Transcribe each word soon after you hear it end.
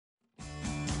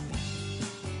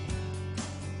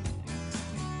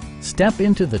Step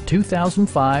into the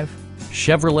 2005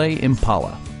 Chevrolet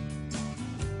Impala.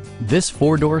 This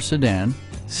four-door sedan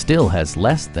still has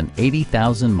less than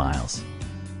 80,000 miles.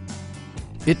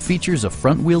 It features a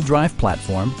front-wheel drive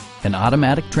platform, an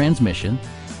automatic transmission,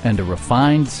 and a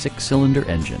refined six-cylinder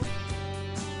engine.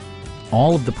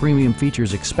 All of the premium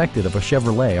features expected of a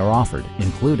Chevrolet are offered,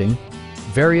 including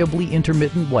variably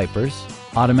intermittent wipers,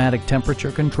 automatic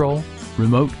temperature control,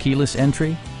 remote keyless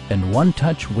entry, and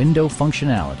one-touch window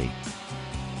functionality.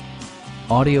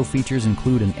 Audio features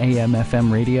include an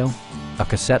AM/FM radio, a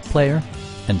cassette player,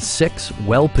 and 6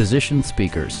 well-positioned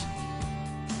speakers.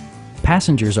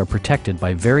 Passengers are protected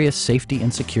by various safety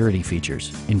and security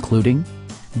features, including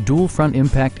dual front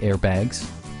impact airbags,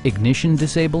 ignition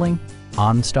disabling,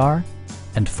 OnStar,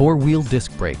 and 4-wheel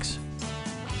disc brakes.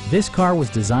 This car was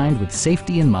designed with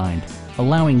safety in mind,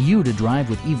 allowing you to drive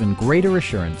with even greater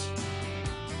assurance.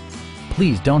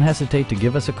 Please don't hesitate to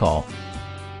give us a call.